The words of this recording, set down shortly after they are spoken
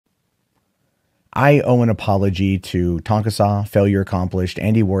I owe an apology to TonkaSaw, Failure Accomplished,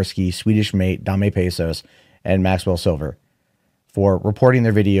 Andy Warski, Swedish Mate, Dame Pesos, and Maxwell Silver for reporting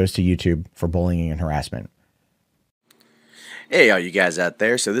their videos to YouTube for bullying and harassment. Hey all you guys out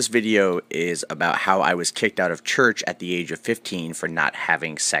there, so this video is about how I was kicked out of church at the age of 15 for not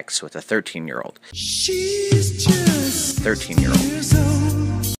having sex with a 13-year-old. She's just 13-year-old.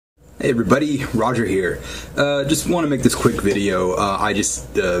 Hey everybody, Roger here. Just want to make this quick video. I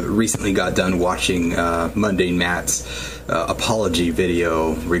just recently got done watching Mundane Matt's apology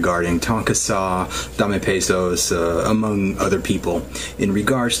video regarding TonkaSaw, Dame Pesos, among other people, in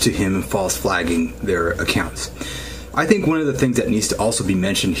regards to him false flagging their accounts. I think one of the things that needs to also be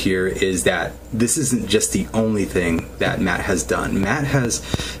mentioned here is that this isn't just the only thing that Matt has done. Matt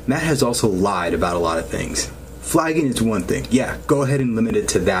has also lied about a lot of things. Flagging is one thing. Yeah, go ahead and limit it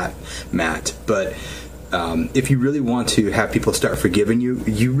to that, Matt. But if you really want to have people start forgiving you,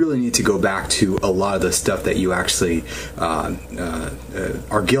 you really need to go back to a lot of the stuff that you actually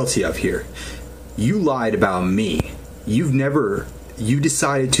are guilty of here. You lied about me. You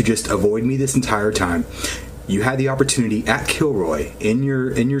decided to just avoid me this entire time. You had the opportunity at Kilroy in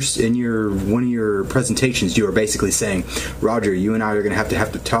one of your presentations. You were basically saying, Roger, you and I are going to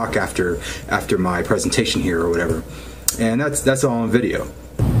have to talk after my presentation here or whatever, and that's all on video.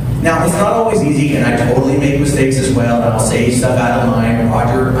 Now it's not always easy, and I totally make mistakes as well, and I'll say stuff out of line.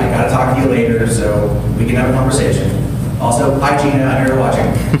 Roger, I gotta talk to you later so we can have a conversation. Also, hi Gina, I know you're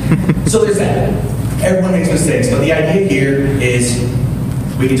watching. So there's that. Everyone makes mistakes, but the idea here is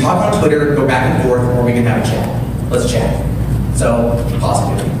we can talk on Twitter, go back and forth, or we can have a chat. Let's chat. So,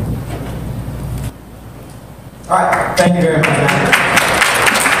 positivity. All right, thank you very much.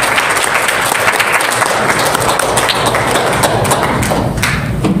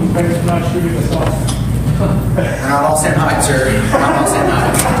 I'm not shooting us off. I'm all sent high, sir. I'm all sent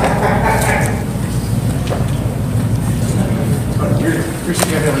high. You're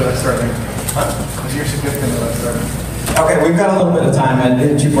significant to that starting. Huh? You're significant to that starting. Okay, we've got a little bit of time at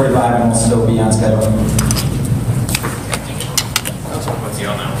 2:45 and we'll still be on schedule. What's the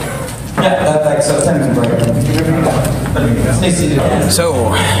on now? Yeah, so 10 minute break. Stay seated.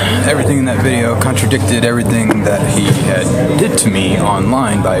 So, everything in that video contradicted everything that he had did to me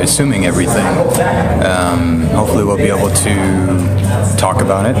online by assuming everything. Hopefully we'll be able to talk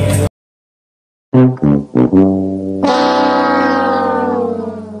about it.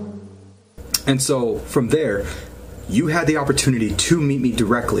 And so, from there, you had the opportunity to meet me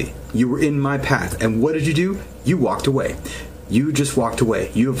directly. You were in my path. And what did you do? You walked away. You just walked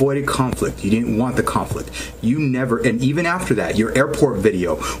away. You avoided conflict. You didn't want the conflict. You never, and even after that, your airport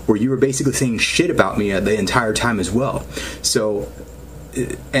video where you were basically saying shit about me the entire time as well. So,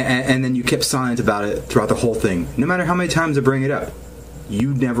 and then you kept silent about it throughout the whole thing. No matter how many times I bring it up,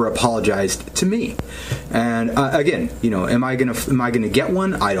 you never apologized to me. And again, you know, am I gonna get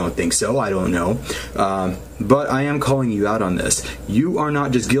one? I don't think so. I don't know. But I am calling you out on this. You are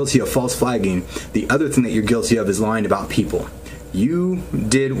not just guilty of false flagging. The other thing that you're guilty of is lying about people. You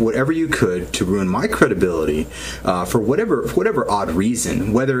did whatever you could to ruin my credibility for whatever odd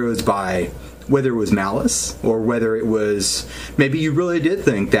reason, whether it was malice, or whether it was maybe you really did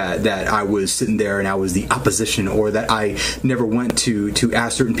think that I was sitting there and I was the opposition, or that I never went to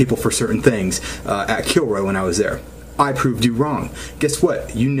ask certain people for certain things at Kilroy when I was there. I proved you wrong. Guess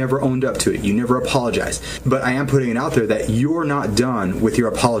what? You never owned up to it. You never apologized. But I am putting it out there that you're not done with your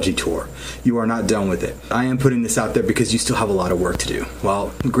apology tour. You are not done with it. I am putting this out there because you still have a lot of work to do.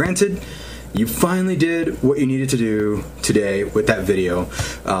 Well, granted, you finally did what you needed to do today with that video.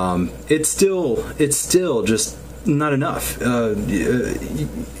 It's still just not enough.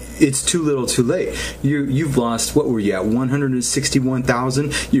 It's too little too late. You've lost, what were you at,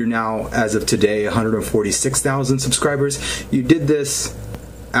 161,000? You're now, as of today, 146,000 subscribers. You did this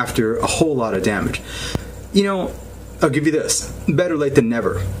after a whole lot of damage. You know, I'll give you this, better late than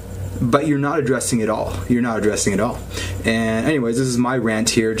never. But you're not addressing it all. You're not addressing it all. And anyways, this is my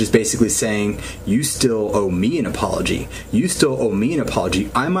rant here, just basically saying you still owe me an apology. You still owe me an apology.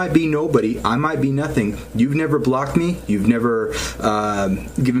 I might be nobody. I might be nothing. You've never blocked me. You've never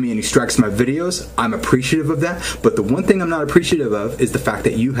given me any strikes in my videos. I'm appreciative of that. But the one thing I'm not appreciative of is the fact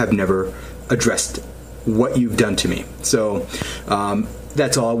that you have never addressed what you've done to me. So,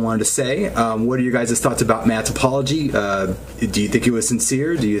 that's all I wanted to say. What are your guys' thoughts about Matt's apology? Do you think it was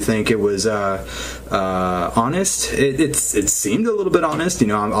sincere? Do you think it was honest? It seemed a little bit honest. You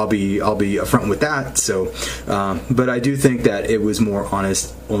know, I'll be upfront with that. So, but I do think that it was more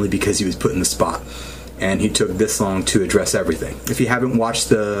honest only because he was put in the spot, and he took this long to address everything. If you haven't watched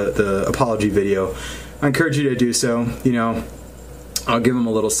the apology video, I encourage you to do so. You know, I'll give him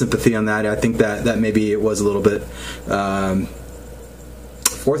a little sympathy on that. I think that maybe it was a little bit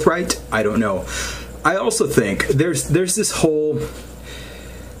forthright. I don't know. I also think there's this whole...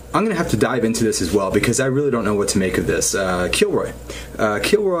 I'm going to have to dive into this as well because I really don't know what to make of this. Kilroy.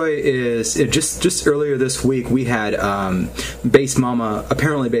 Kilroy is... Just earlier this week, we had Bass Mama...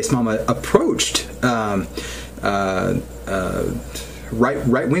 Apparently, Bass Mama approached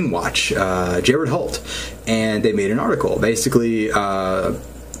Right-Wing Watch, Jared Holt, and they made an article. Basically...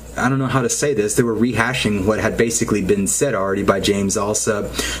 I don't know how to say this. They were rehashing what had basically been said already by James Alsop,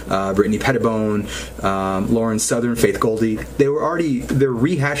 Brittany Pettibone, Lauren Southern, Faith Goldie. They're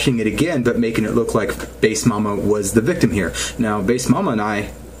rehashing it again, but making it look like Bass Mama was the victim here. Now, Bass Mama and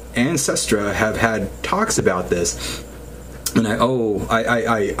I and Sestra have had talks about this, and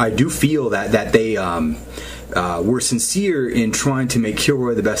I do feel that they were sincere in trying to make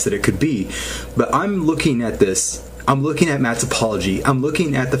Kilroy the best that it could be. But I'm looking at this. I'm looking at Matt's apology. I'm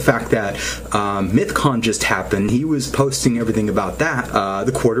looking at the fact that MythCon just happened. He was posting everything about that.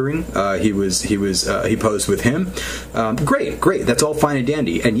 The quartering. He posed with him. Great. That's all fine and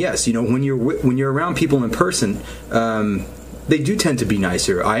dandy. And yes, when you're around people in person, they do tend to be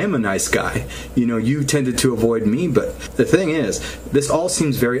nicer. I am a nice guy. You tended to avoid me, but the thing is, this all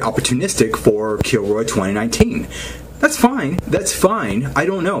seems very opportunistic for Kilroy 2019. That's fine. I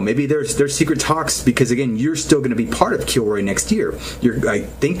don't know. Maybe there's secret talks because, again, you're still going to be part of Kilroy next year. I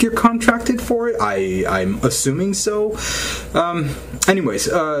think you're contracted for it. I'm assuming so. Anyways,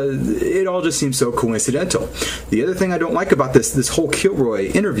 it all just seems so coincidental. The other thing I don't like about this whole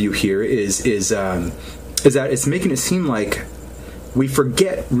Kilroy interview here is that it's making it seem like we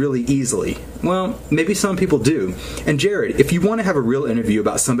forget really easily. Well, maybe some people do. And Jared, if you want to have a real interview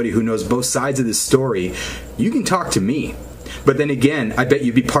about somebody who knows both sides of this story, you can talk to me. But then again, I bet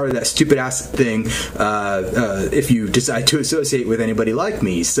you'd be part of that stupid ass thing if you decide to associate with anybody like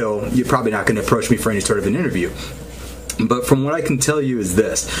me. So you're probably not going to approach me for any sort of an interview. But from what I can tell you is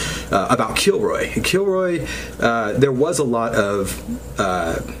this about Kilroy. Kilroy, there was a lot of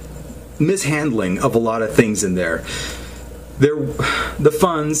mishandling of a lot of things in there. The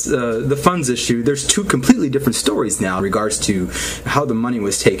funds issue, there's two completely different stories now in regards to how the money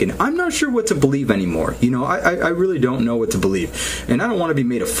was taken. I'm not sure what to believe anymore. I really don't know what to believe, and I don't want to be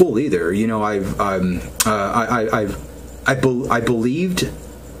made a fool either. I believed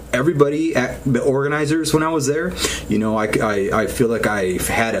everybody at the organizers when I was there. I feel like I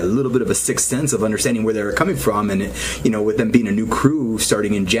had a little bit of a sixth sense of understanding where they were coming from, and with them being a new crew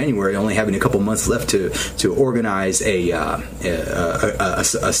starting in January, only having a couple months left to organize a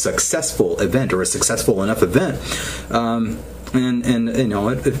successful event, or a successful enough event,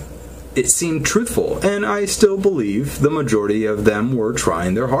 it seemed truthful, and I still believe the majority of them were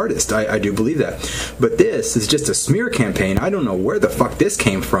trying their hardest. I do believe that. But this is just a smear campaign. I don't know where the fuck this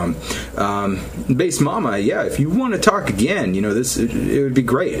came from. Bass Mama, yeah, if you want to talk again, it would be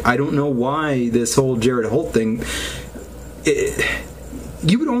great. I don't know why this whole Jared Holt thing...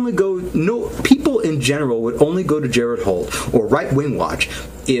 You would only people in general would only go to Jared Holt or Right-Wing Watch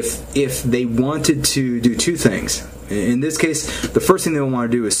if they wanted to do two things. In this case, the first thing they want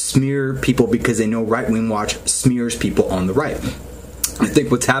to do is smear people because they know Right-Wing Watch smears people on the right. I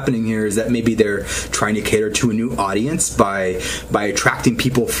think what's happening here is that maybe they're trying to cater to a new audience by attracting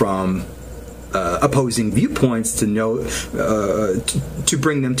people from opposing viewpoints to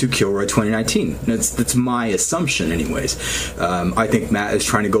bring them to Kilroy 2019. That's my assumption, anyways. I think Matt is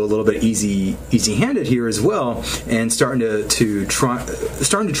trying to go a little bit easy-handed here as well, and starting to try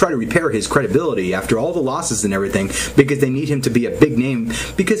to repair his credibility after all the losses and everything, because they need him to be a big name.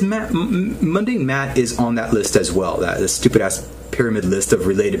 Because Mundane Matt is on that list as well. That stupid ass pyramid list of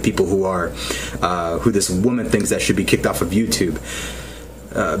related people who this woman thinks that should be kicked off of YouTube.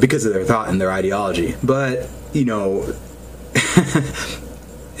 Because of their thought and their ideology. But, he's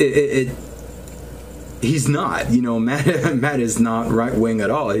not. Matt is not right-wing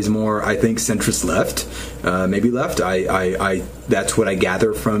at all. He's more, I think, centrist-left, maybe left. That's what I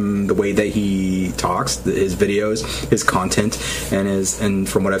gather from the way that he talks, his videos, his content, and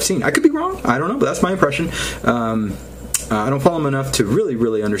from what I've seen. I could be wrong. I don't know, but that's my impression. I don't follow him enough to really,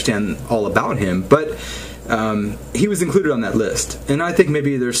 really understand all about him, but... he was included on that list, and I think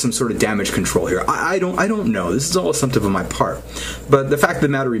maybe there's some sort of damage control here. I don't know. This is all assumptive on my part, but the fact of the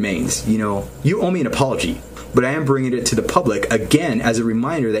matter remains. You owe me an apology, but I am bringing it to the public again as a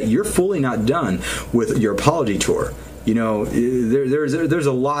reminder that you're fully not done with your apology tour. There's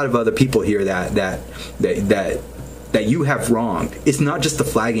a lot of other people here that you have wronged. It's not just the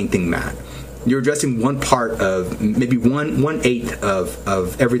flagging thing, Matt. You're addressing one part of, maybe one eighth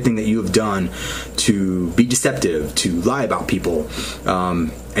of everything that you have done to be deceptive, to lie about people,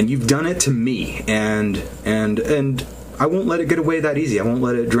 and you've done it to me, and I won't let it get away that easy. I won't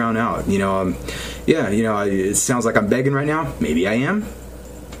let it drown out. Yeah, it sounds like I'm begging right now. Maybe I am.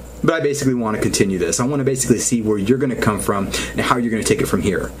 But I basically want to continue this. I want to basically see where you're going to come from and how you're going to take it from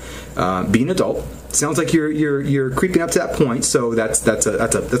here. Be an adult. Sounds like you're creeping up to that point, so that's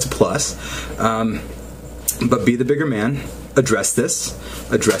a plus. But be the bigger man. Address this.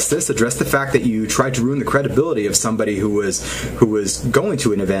 Address the fact that you tried to ruin the credibility of somebody who was going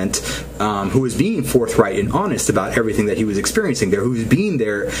to an event, who was being forthright and honest about everything that he was experiencing there, who was being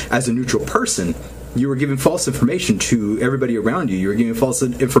there as a neutral person. You were giving false information to everybody around you. You were giving false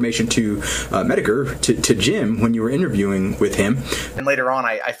information to Metakur, to Jim, when you were interviewing with him. And later on,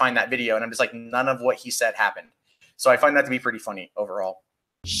 I find that video, and I'm just like, none of what he said happened. So I find that to be pretty funny overall.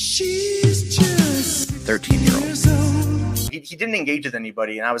 She's just 13-year-old. He didn't engage with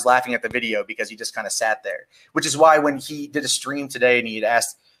anybody, and I was laughing at the video because he just kind of sat there. Which is why when he did a stream today and he had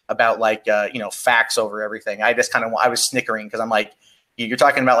asked about like facts over everything, I was snickering because I'm like, you're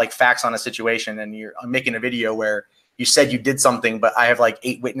talking about like facts on a situation, and I'm making a video where you said you did something, but I have like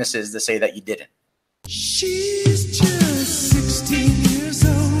 8 witnesses to say that you didn't. She's just 16 years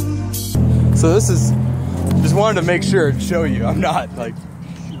old. So this is just wanted to make sure and show you I'm not like.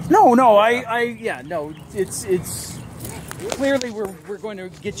 No, it's clearly we're going to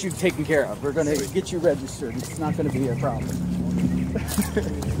get you taken care of. We're going to get you registered. It's not going to be a problem.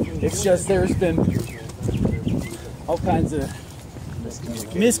 It's just there's been all kinds of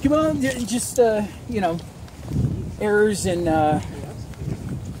errors in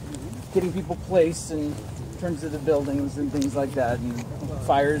getting people placed in terms of the buildings and things like that, and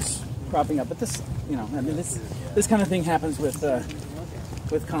fires cropping up. But this, this kind of thing happens with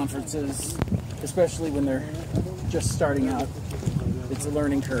conferences, especially when they're just starting out. It's a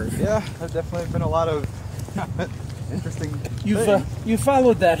learning curve. Yeah, there's definitely been a lot of interesting. You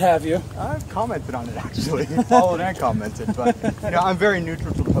followed that, have you? I've commented on it actually. Followed and commented, but I'm very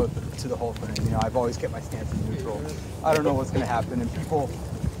neutral to the whole thing. I've always kept my stance as neutral. I don't know what's going to happen, and people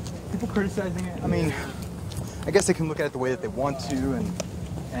criticizing it. I mean, I guess they can look at it the way that they want to,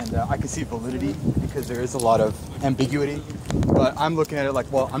 and I can see validity because there is a lot of ambiguity. But I'm looking at it like,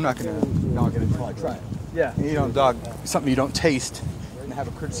 well, I'm not going to dog it until I try it. Yeah. And you don't dog something you don't taste and have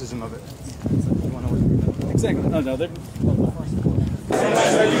a criticism of it. You want to know what exactly. No, they're.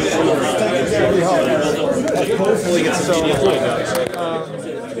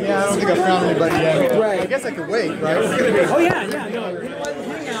 Yeah, I don't think I found anybody yet. Right. I guess I could wait, right? Oh yeah, no.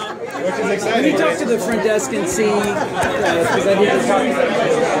 Hang out. Which is exciting. Let me talk to the front desk and see. Because I need to talk.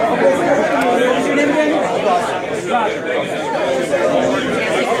 What's your name again?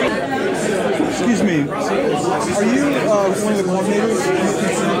 Excuse me. Are you one of the coordinators?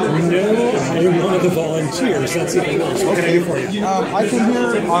 No, I'm one of the volunteers. That's even worse. What can I do for you? I came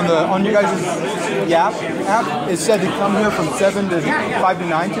here on you guys' app. It said to come here from 7 to 5 to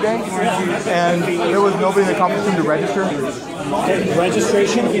 9 today, and there was nobody in the conference room to register.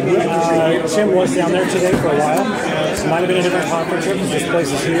 Registration. Tim was down there today for a while. It might have been a different conference room because this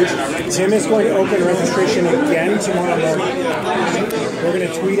place is huge. Tim is going to open registration again tomorrow morning. We're going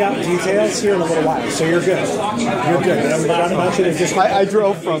to tweet out details here in a little while, so you're good. You're good. I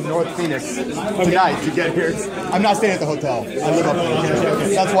drove from North Phoenix tonight to get here. I'm not staying at the hotel. I live up there.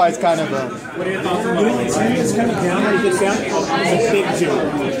 That's why it's kind of a... It's coming down when he gets down. He's a big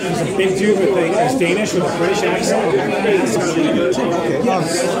dude. He's a big dude he's Danish with a British accent. I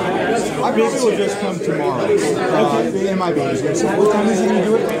probably will just come tomorrow. It might be easier. So what time is he going to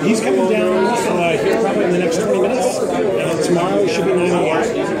do it? He's coming down here probably in the next 20 minutes. And tomorrow it should be 9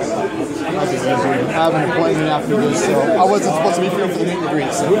 a.m. I have an appointment after this, so I wasn't supposed to be here for the meet and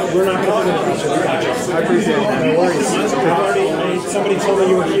greet. So. We're not going to put it. I appreciate it. No worries. Somebody told me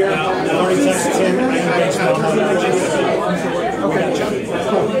you were here. I already texted him. Okay.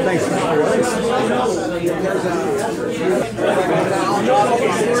 Cool. Thanks.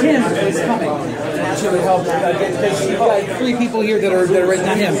 Tim is coming. That should help because you've got 3 people here that are right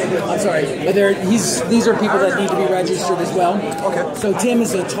not him. I'm sorry, but these are people that need to be registered as well. Okay. So Tim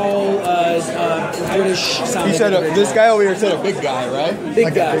is a tall British sounding. He said this guy over here said a big guy, right?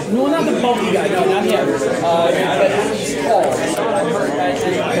 Big guy. No, not the bulky guy. No, not him. But he's tall.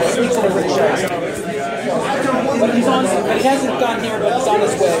 Speaks in a British accent. But he hasn't gotten here, but he's on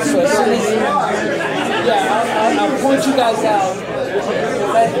his way. So as soon as I'll point you guys out.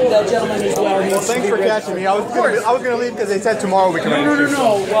 that gentleman as well. Well, thanks for catching me. I was gonna leave because they said tomorrow we can register.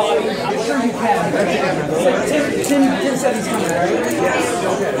 No. Well, I'm sure you can. Tim said he's coming, right?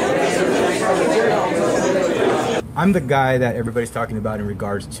 I'm the guy that everybody's talking about in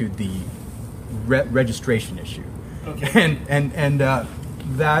regards to the registration issue. Okay. And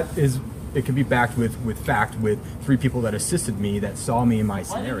that is, it can be backed with fact with 3 people that assisted me that saw me in my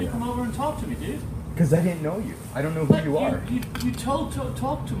scenario. Why didn't you come over and talk to me, dude? Because I didn't know you. I don't know who you are. You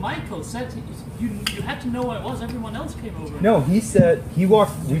talked to Michael. Said you had to know what it was. Everyone else came over. No, he said we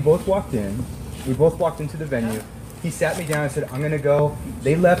both walked in. We both walked into the venue. Yeah. He sat me down and said, "I'm gonna go."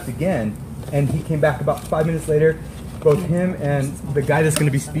 They left again, and he came back about 5 minutes later. Both him and the guy that's going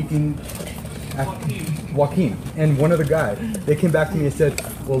to be speaking, Joaquin, and one other guy. They came back to me and said,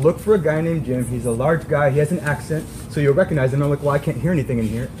 "Well, look for a guy named Jim. He's a large guy. He has an accent, so you'll recognize him." I'm like, "Well, I can't hear anything in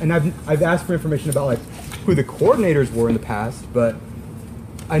here." And I've asked for information about like who the coordinators were in the past, but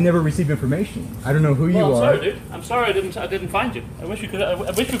I never received information. I don't know who you are. I'm sorry, dude. I'm sorry I didn't find you. I wish you could. I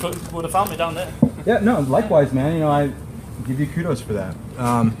wish you would have found me down there. Yeah, no, likewise, man. You know, I give you kudos for that.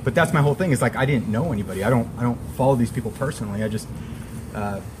 But that's my whole thing. Is like I didn't know anybody. I don't follow these people personally. I just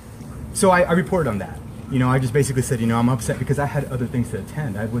so I reported on that. You know, I just basically said, you know, I'm upset because I had other things to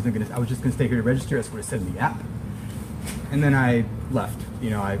attend. I was just gonna stay here to register. That's what it said in the app. And then I left. You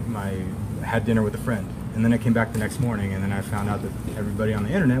know, I had dinner with a friend, and then I came back the next morning, and then I found out that everybody on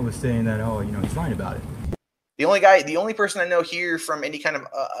the internet was saying that, oh, you know, he's lying about it. The only person I know here from any kind of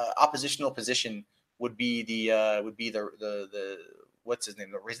oppositional position would be the what's his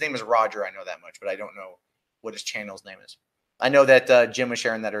name? His name is Roger. I know that much, but I don't know what his channel's name is. I know that Jim was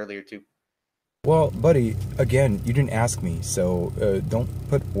sharing that earlier too. Well, buddy, again, you didn't ask me, so don't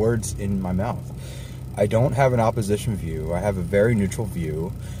put words in my mouth. I don't have an opposition view. I have a very neutral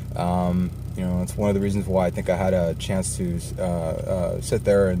view. You know, it's one of the reasons why I think I had a chance to sit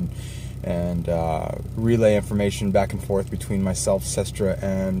there and relay information back and forth between myself, Sestra,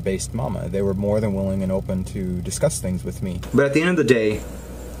 and Based Mama. They were more than willing and open to discuss things with me. But at the end of the day,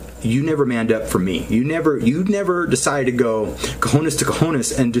 you never manned up for me. You never decided to go cojones to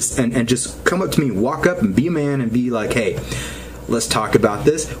cojones and just come up to me, walk up and be a man and be like, hey, let's talk about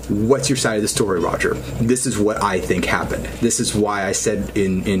this. What's your side of the story, Roger? This is what I think happened. This is why I said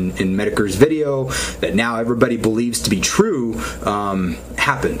in Metakur's video that now everybody believes to be true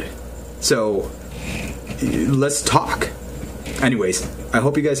happened. So let's talk. Anyways, I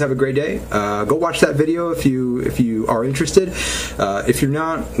hope you guys have a great day. Go watch that video if you are interested. If you're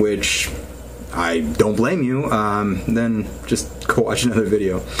not, which I don't blame you, then just go watch another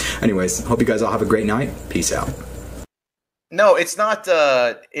video. Anyways, hope you guys all have a great night. Peace out. No, it's not.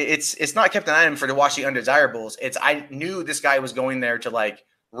 It's not kept an item for the watch the undesirables. I knew this guy was going there to like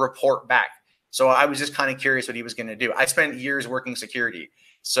report back, so I was just kind of curious what he was going to do. I spent years working security,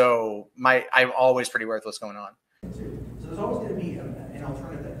 so I'm always pretty aware of what's going on. So there's always going to be an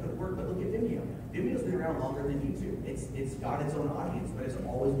alternative that could work, but look at Vimeo. Vimeo's been around longer than YouTube. It's got its own audience, but it's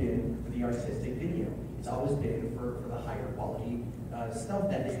always been for the artistic video. It's always been for the higher quality stuff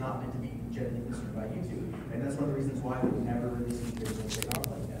that is not meant to be generally consumed by YouTube. And that's one of the reasons why we've never really seen videos take off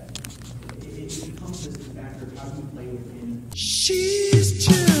like that. It becomes this factor of how do you play within. She's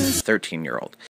just 13-year-old.